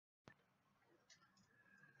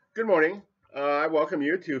Good morning. I welcome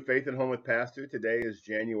you to Faith at Home with Pastor. Today is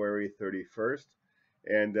January 31st,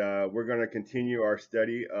 and we're going to continue our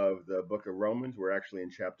study of the book of Romans. We're actually in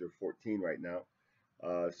chapter 14 right now.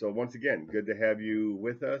 So, once again, good to have you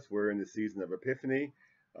with us. We're in the season of Epiphany.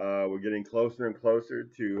 We're getting closer and closer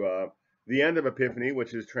to the end of Epiphany,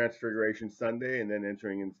 which is Transfiguration Sunday, and then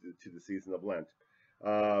entering into the season of Lent.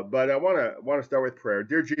 But I want to start with prayer.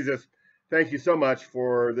 Dear Jesus, thank you so much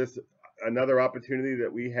for this another opportunity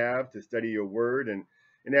that we have to study your word.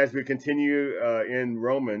 And as we continue in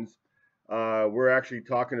Romans, we're actually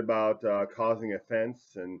talking about causing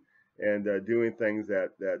offense and doing things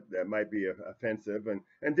that might be offensive.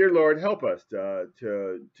 And dear Lord, help us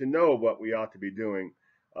to know what we ought to be doing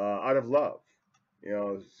out of love.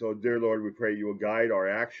 So dear Lord, we pray you will guide our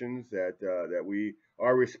actions, that we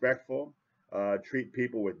are respectful, treat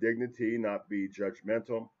people with dignity, not be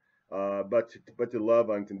judgmental, but to love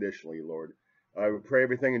unconditionally, Lord. I pray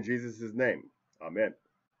everything in Jesus' name. Amen.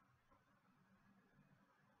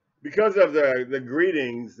 Because of the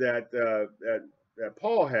greetings that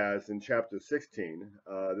Paul has in chapter 16,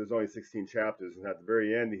 there's only 16 chapters, and at the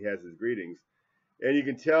very end he has his greetings, and you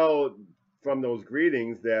can tell from those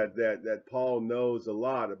greetings that Paul knows a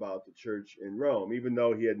lot about the church in Rome, even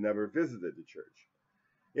though he had never visited the church.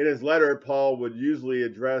 In his letter, Paul would usually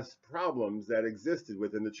address problems that existed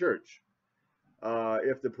within the church.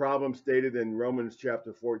 If the problem stated in Romans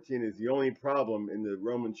chapter 14 is the only problem in the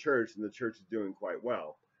Roman church, then the church is doing quite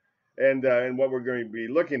well. And what we're going to be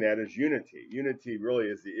looking at is unity. Unity really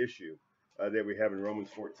is the issue that we have in Romans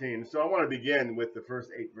 14. So I want to begin with the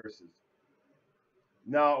first 8 verses.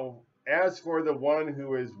 Now, as for the one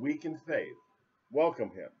who is weak in faith,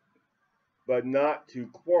 welcome him, but not to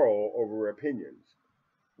quarrel over opinions.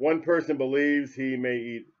 One person believes he may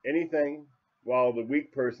eat anything, while the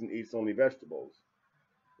weak person eats only vegetables.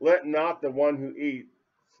 Let not the one who eats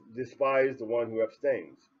despise the one who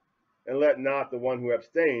abstains, and let not the one who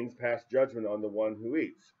abstains pass judgment on the one who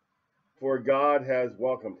eats, for God has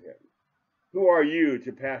welcomed him. Who are you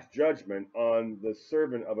to pass judgment on the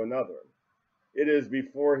servant of another? It is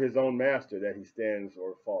before his own master that he stands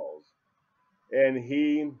or falls, and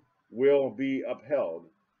he will be upheld,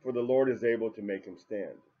 for the Lord is able to make him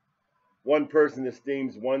stand. One person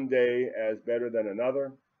esteems one day as better than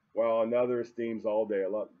another, while another esteems all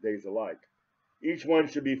days alike. Each one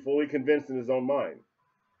should be fully convinced in his own mind.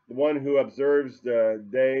 The one who observes the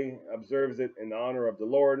day observes it in honor of the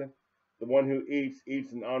Lord. The one who eats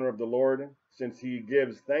in honor of the Lord, since he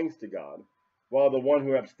gives thanks to God, while the one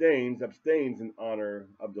who abstains in honor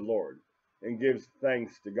of the Lord, and gives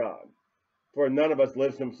thanks to God. For none of us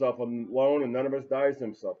lives himself alone, and none of us dies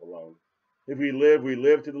himself alone. If we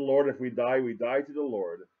live to the Lord. If we die to the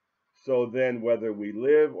Lord. So then, whether we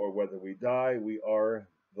live or whether we die, we are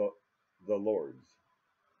the Lord's.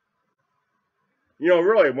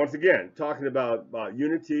 Really, once again, talking about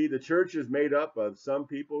unity, the church is made up of some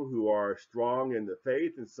people who are strong in the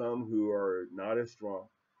faith and some who are not as strong.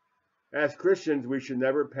 As Christians, we should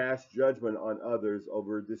never pass judgment on others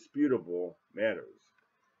over disputable matters.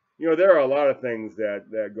 There are a lot of things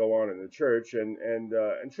that go on in the church, and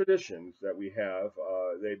traditions that we have.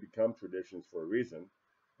 They become traditions for a reason.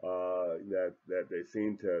 That they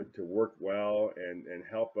seem to work well and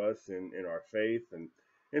help us in our faith, and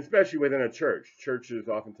especially within a church. Churches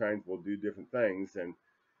oftentimes will do different things, and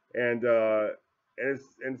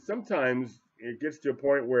and sometimes it gets to a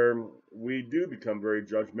point where we do become very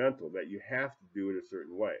judgmental, that you have to do it a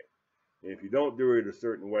certain way. And if you don't do it a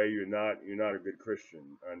certain way, you're not a good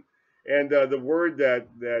Christian. And the word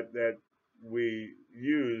that we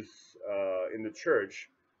use in the church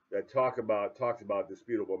that talks about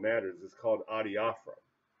disputable matters is called adiaphora.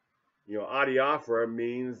 Adiaphora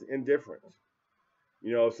means indifference.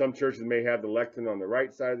 Some churches may have the lectern on the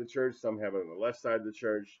right side of the church, some have it on the left side of the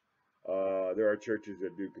church. There are churches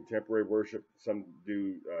that do contemporary worship. Some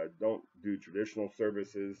don't do traditional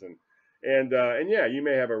services, and yeah, you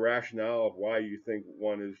may have a rationale of why you think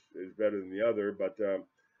one is better than the other, but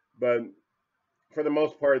for the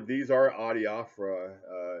most part, these are adiaphora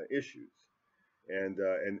issues and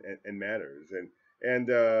matters, and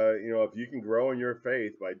if you can grow in your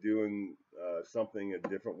faith by doing something a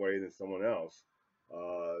different way than someone else,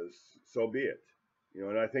 so be it.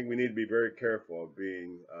 And I think we need to be very careful of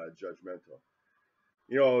being judgmental.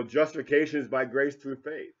 Justification is by grace through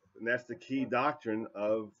faith, and that's the key doctrine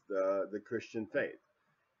of the Christian faith.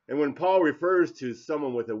 And when Paul refers to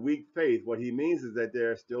someone with a weak faith, what he means is that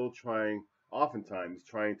they're still oftentimes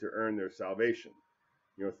trying to earn their salvation.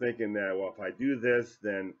 Thinking that, well, if I do this,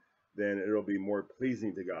 then it'll be more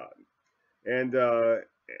pleasing to God. And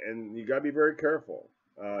you got to be very careful.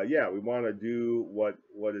 yeah, we want to do what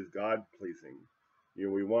is God pleasing.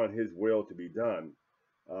 We want His will to be done.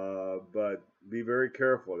 But be very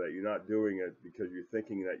careful that you're not doing it because you're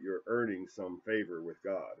thinking that you're earning some favor with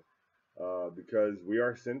God. Because we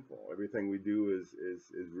are sinful. Everything we do is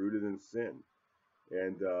rooted in sin,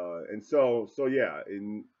 and so yeah,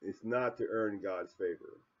 it's not to earn God's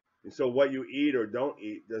favor. And so what you eat or don't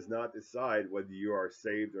eat does not decide whether you are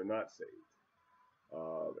saved or not saved.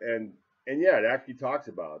 And yeah, it actually talks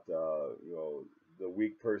about the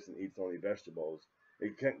weak person eats only vegetables.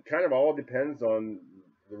 Kind of all depends on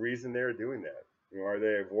the reason they're doing that. Are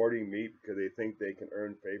they avoiding meat because they think they can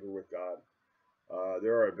earn favor with God?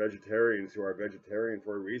 There are vegetarians who are vegetarian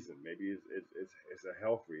for a reason. Maybe it's a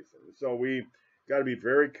health reason. So we got to be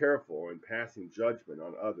very careful in passing judgment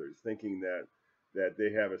on others, thinking that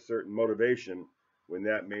they have a certain motivation when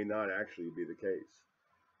that may not actually be the case.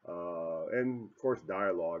 And of course,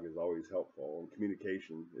 dialogue is always helpful, and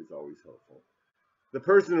communication is always helpful. The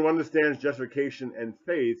person who understands justification and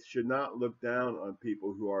faith should not look down on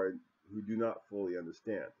people who do not fully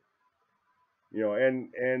understand.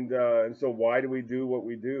 And so why do we do what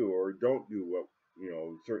we do or don't do what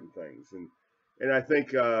certain things? And I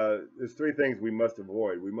think there's three things we must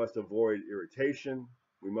avoid. We must avoid irritation.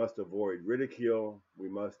 We must avoid ridicule. We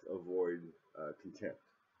must avoid contempt.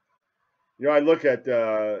 I look at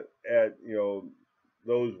those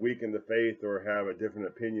weak in the faith or have a different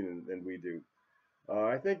opinion than we do.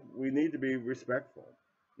 I think we need to be respectful.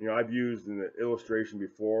 I've used an illustration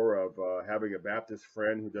before of having a Baptist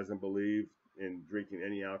friend who doesn't believe in drinking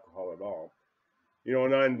any alcohol at all.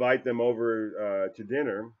 And I invite them over to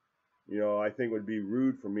dinner. I think it would be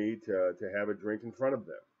rude for me to have a drink in front of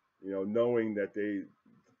them. Knowing that they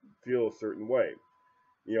feel a certain way.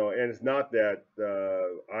 And it's not that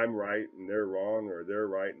I'm right and they're wrong, or they're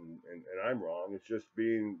right and I'm wrong. It's just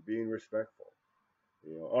being respectful.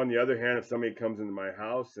 On the other hand, if somebody comes into my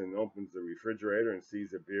house and opens the refrigerator and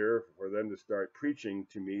sees a beer, for them to start preaching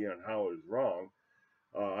to me on how it is wrong,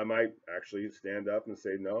 I might actually stand up and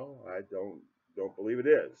say, no, I don't believe it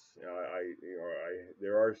is.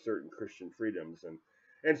 There are certain Christian freedoms,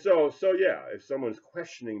 and so yeah, if someone's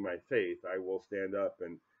questioning my faith, I will stand up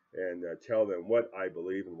and tell them what I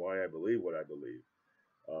believe and why I believe what I believe.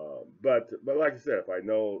 But like I said, if I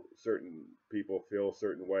know certain people feel a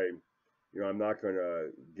certain way, I'm not going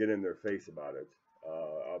to get in their face about it.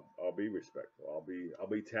 I'll be respectful. I'll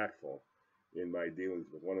be tactful in my dealings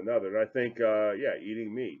with one another. And I think, yeah,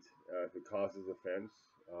 eating meat, if it causes offense,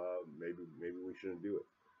 maybe we shouldn't do it.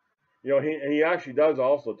 He actually does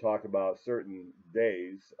also talk about certain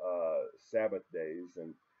days, Sabbath days,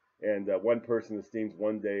 and one person esteems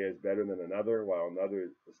one day as better than another, while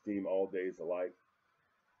another esteem all days alike.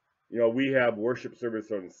 We have worship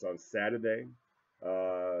service on Saturday.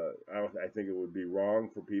 I think it would be wrong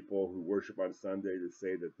for people who worship on Sunday to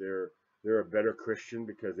say that they're a better Christian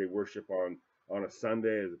because they worship on a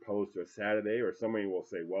Sunday as opposed to a Saturday. Or somebody will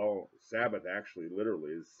say, well, Sabbath actually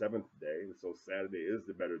literally is seventh day, and so Saturday is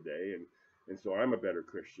the better day, and so I'm a better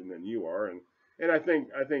Christian than you are. And I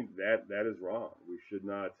think that is wrong. We should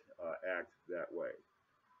not act that way.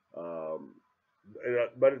 Um,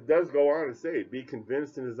 but it does go on to say, be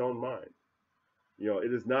convinced in his own mind.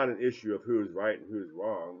 It is not an issue of who is right and who is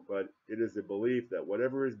wrong, but it is a belief that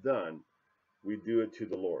whatever is done, we do it to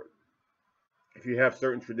the Lord. If you have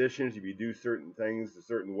certain traditions, if you do certain things a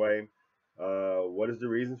certain way, what is the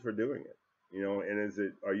reason for doing it? And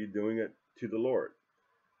are you doing it to the Lord,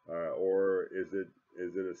 or is it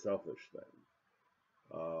a selfish thing?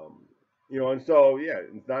 And so yeah,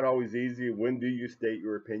 it's not always easy. When do you state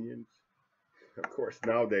your opinions? Of course,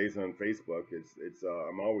 nowadays on Facebook, it's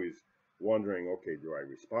I'm always wondering, okay, do I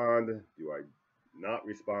respond? Do I not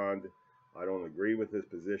respond? I don't agree with this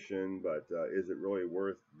position, but is it really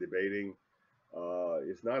worth debating?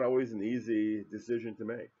 It's not always an easy decision to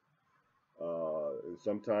make. And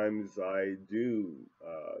sometimes I do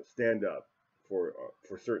stand up for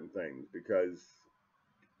certain things because,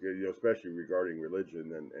 especially regarding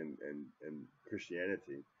religion and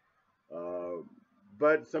Christianity. Uh,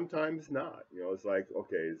 but sometimes not. It's like,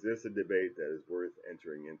 okay, is this a debate that is worth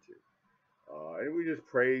entering into? And we just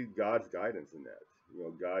pray God's guidance in that.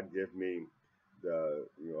 God give me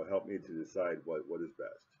help me to decide what is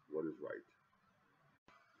best, what is right.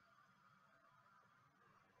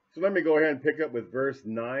 So let me go ahead and pick up with verse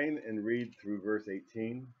 9 and read through verse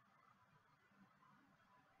 18.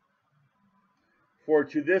 For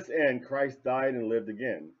to this end Christ died and lived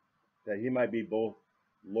again, that he might be both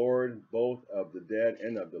Lord, both of the dead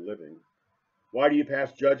and of the living. Why do you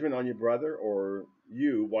pass judgment on your brother? Or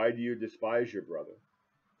you, why do you despise your brother?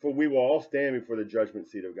 For we will all stand before the judgment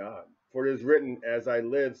seat of God. For it is written, As I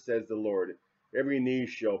live, says the Lord, every knee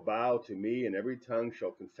shall bow to me, and every tongue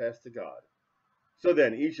shall confess to God. So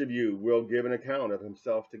then, each of you will give an account of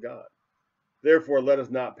himself to God. Therefore, let us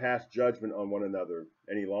not pass judgment on one another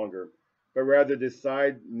any longer, but rather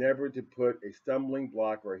decide never to put a stumbling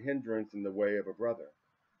block or hindrance in the way of a brother.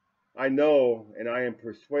 I know, and I am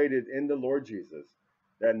persuaded in the Lord Jesus,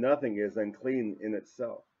 that nothing is unclean in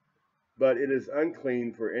itself, but it is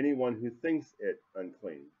unclean for anyone who thinks it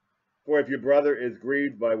unclean. For if your brother is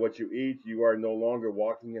grieved by what you eat, you are no longer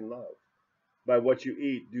walking in love. By what you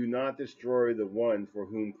eat, do not destroy the one for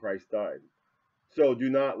whom Christ died. So do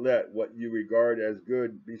not let what you regard as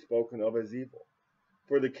good be spoken of as evil.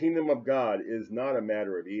 For the kingdom of God is not a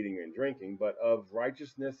matter of eating and drinking, but of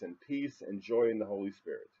righteousness and peace and joy in the Holy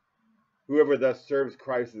Spirit. Whoever thus serves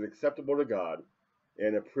Christ is acceptable to God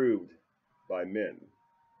and approved by men.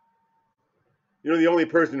 The only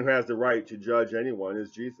person who has the right to judge anyone is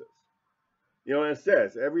Jesus. And it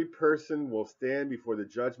says, every person will stand before the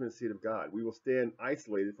judgment seat of God. We will stand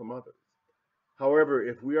isolated from others. However,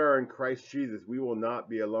 if we are in Christ Jesus, we will not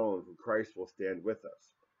be alone, for Christ will stand with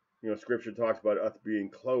us. Scripture talks about us being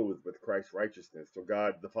clothed with Christ's righteousness. So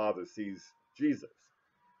God the Father sees Jesus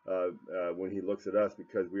when he looks at us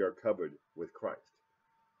because we are covered with Christ.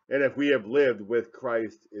 And if we have lived with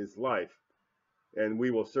Christ is life, and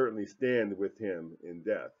we will certainly stand with him in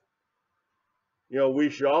death. We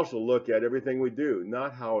should also look at everything we do,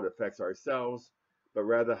 not how it affects ourselves, but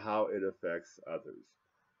rather how it affects others.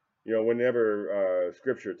 Whenever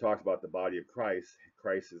Scripture talks about the body of Christ,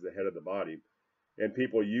 Christ is the head of the body, and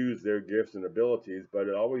people use their gifts and abilities, but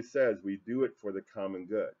it always says we do it for the common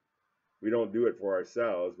good. We don't do it for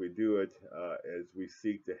ourselves. We do it as we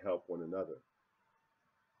seek to help one another.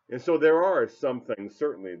 And so there are some things,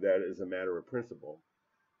 certainly, that is a matter of principle,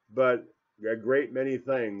 but a great many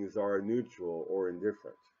things are neutral or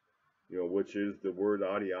indifferent, which is the word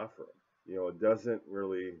adiaphora. It doesn't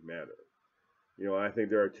really matter. I think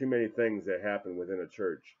there are too many things that happen within a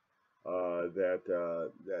church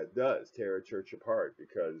that does tear a church apart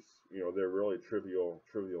because, they're really trivial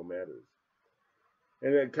matters.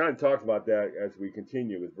 And it kind of talks about that as we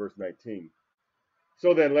continue with verse 19.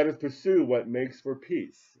 So then, let us pursue what makes for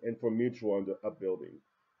peace and for mutual upbuilding.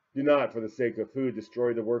 Do not, for the sake of food,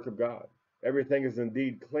 destroy the work of God. Everything is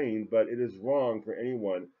indeed clean, but it is wrong for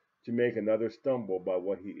anyone to make another stumble by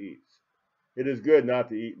what he eats. It is good not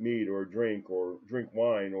to eat meat or drink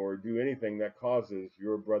wine or do anything that causes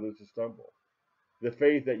your brother to stumble. The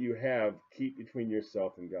faith that you have, keep between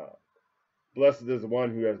yourself and God. Blessed is the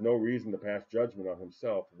one who has no reason to pass judgment on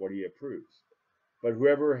himself of what he approves. But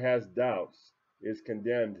whoever has doubts is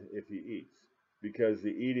condemned if he eats, because the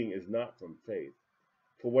eating is not from faith.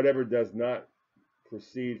 For whatever does not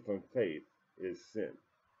proceed from faith is sin.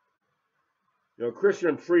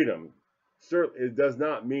 Christian freedom, certainly, it does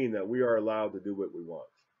not mean that we are allowed to do what we want.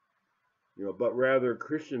 But rather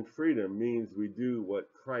Christian freedom means we do what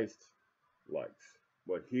Christ likes,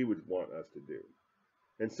 what he would want us to do.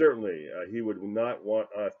 And certainly he would not want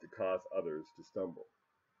us to cause others to stumble.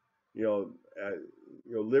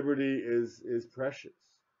 Liberty is precious,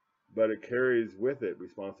 but it carries with it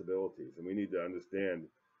responsibilities, and we need to understand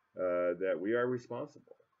that we are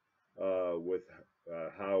responsible with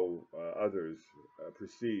how others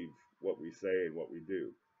perceive what we say and what we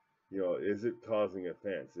do. Is it causing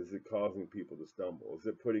offense? Is it causing people to stumble? Is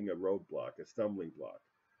it putting a roadblock, a stumbling block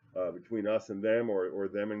between us and them, or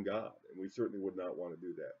them and God? And we certainly would not want to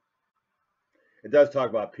do that. It does talk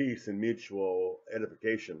about peace and mutual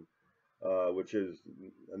edification, which is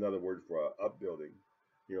another word for upbuilding.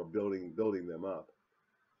 Building them up.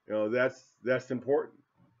 That's important.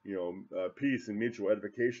 Peace and mutual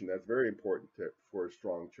edification. That's very important for a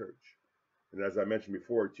strong church. And as I mentioned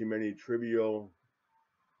before, too many trivial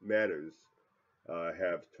matters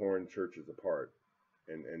have torn churches apart,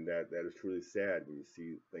 and that is truly sad when you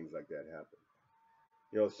see things like that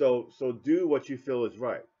happen. So do what you feel is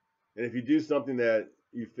right, and if you do something that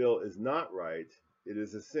you feel is not right, it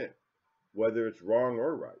is a sin, whether it's wrong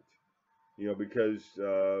or right. Because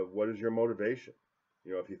what is your motivation?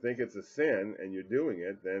 If you think it's a sin and you're doing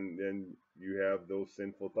it, then you have those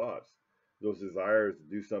sinful thoughts, those desires to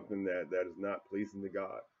do something that is not pleasing to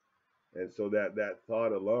God. And so that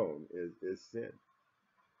thought alone is sin.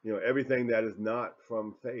 Everything that is not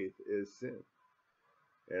from faith is sin.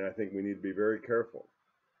 And I think we need to be very careful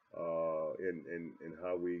in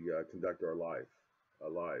how we conduct our lives.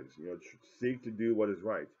 Seek to do what is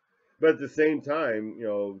right. But at the same time,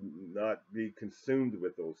 not be consumed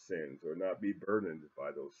with those sins or not be burdened by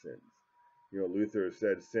those sins. Luther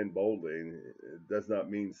said sin boldly, and it does not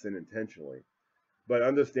mean sin intentionally. but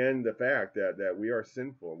understand the fact that we are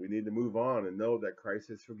sinful. We need to move on and know that Christ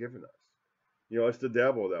has forgiven us. It's the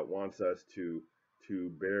devil that wants us to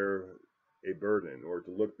bear a burden or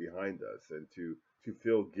to look behind us and to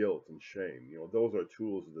feel guilt and shame. Those are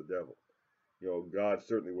tools of the devil. God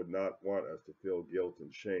certainly would not want us to feel guilt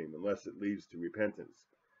and shame unless it leads to repentance.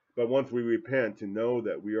 But once we repent, to know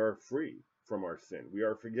that we are free from our sin, we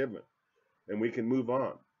are forgiven, and we can move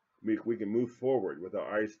on. We can move forward with our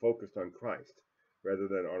eyes focused on Christ rather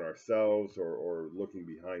than on ourselves or looking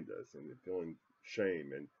behind us and feeling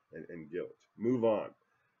shame and guilt. Move on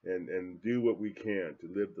and do what we can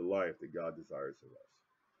to live the life that God desires of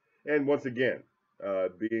us. And once again,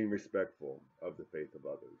 being respectful of the faith of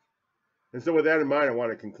others. And so with that in mind, I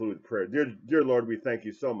want to conclude with prayer. Dear Lord, we thank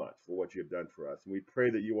you so much for what you have done for us. And we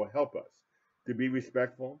pray that you will help us to be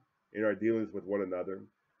respectful in our dealings with one another,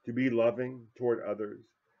 to be loving toward others,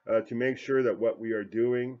 to make sure that what we are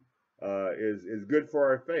doing is good for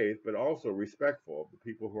our faith, but also respectful of the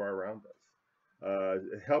people who are around us.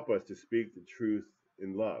 Help us to speak the truth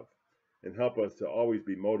in love, and help us to always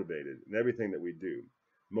be motivated in everything that we do,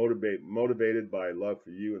 motivated by love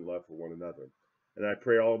for you and love for one another. And I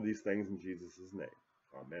pray all of these things in Jesus' name.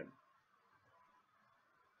 Amen.